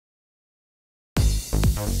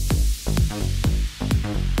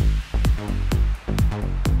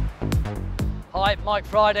Mike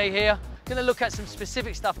Friday here. Going to look at some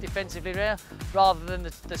specific stuff defensively here, rather than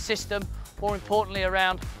the system. More importantly,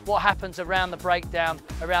 around what happens around the breakdown,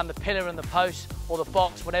 around the pillar and the post, or the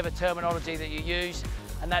box, whatever terminology that you use,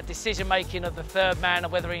 and that decision making of the third man,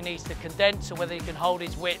 of whether he needs to condense or whether he can hold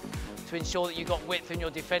his width to ensure that you've got width in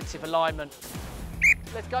your defensive alignment.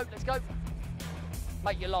 Let's go, let's go.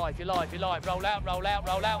 Mate, you're live, you're live, you're live. Roll out, roll out,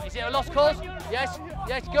 roll out. Is it a lost cause? Yes,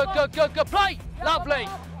 yes, good, good, good, good. Play, lovely.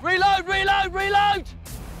 Reload, reload, reload.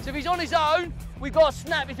 So if he's on his own, we've got to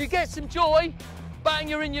snap. If you get some joy, bang,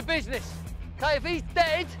 you're in your business. Okay, if he's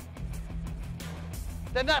dead,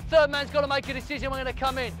 then that third man's got to make a decision. We're going to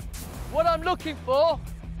come in. What I'm looking for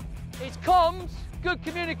is comms, good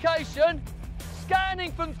communication,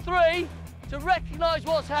 scanning from 3 to recognise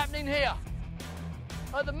what's happening here.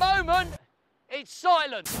 At the moment, it's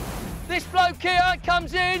silent. This bloke here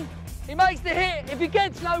comes in, he makes the hit. If he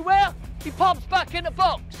gets nowhere, he pops back in the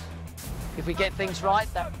box. If we get things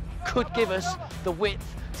right, that could give us the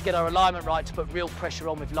width to get our alignment right to put real pressure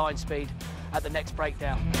on with line speed at the next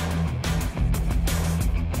breakdown.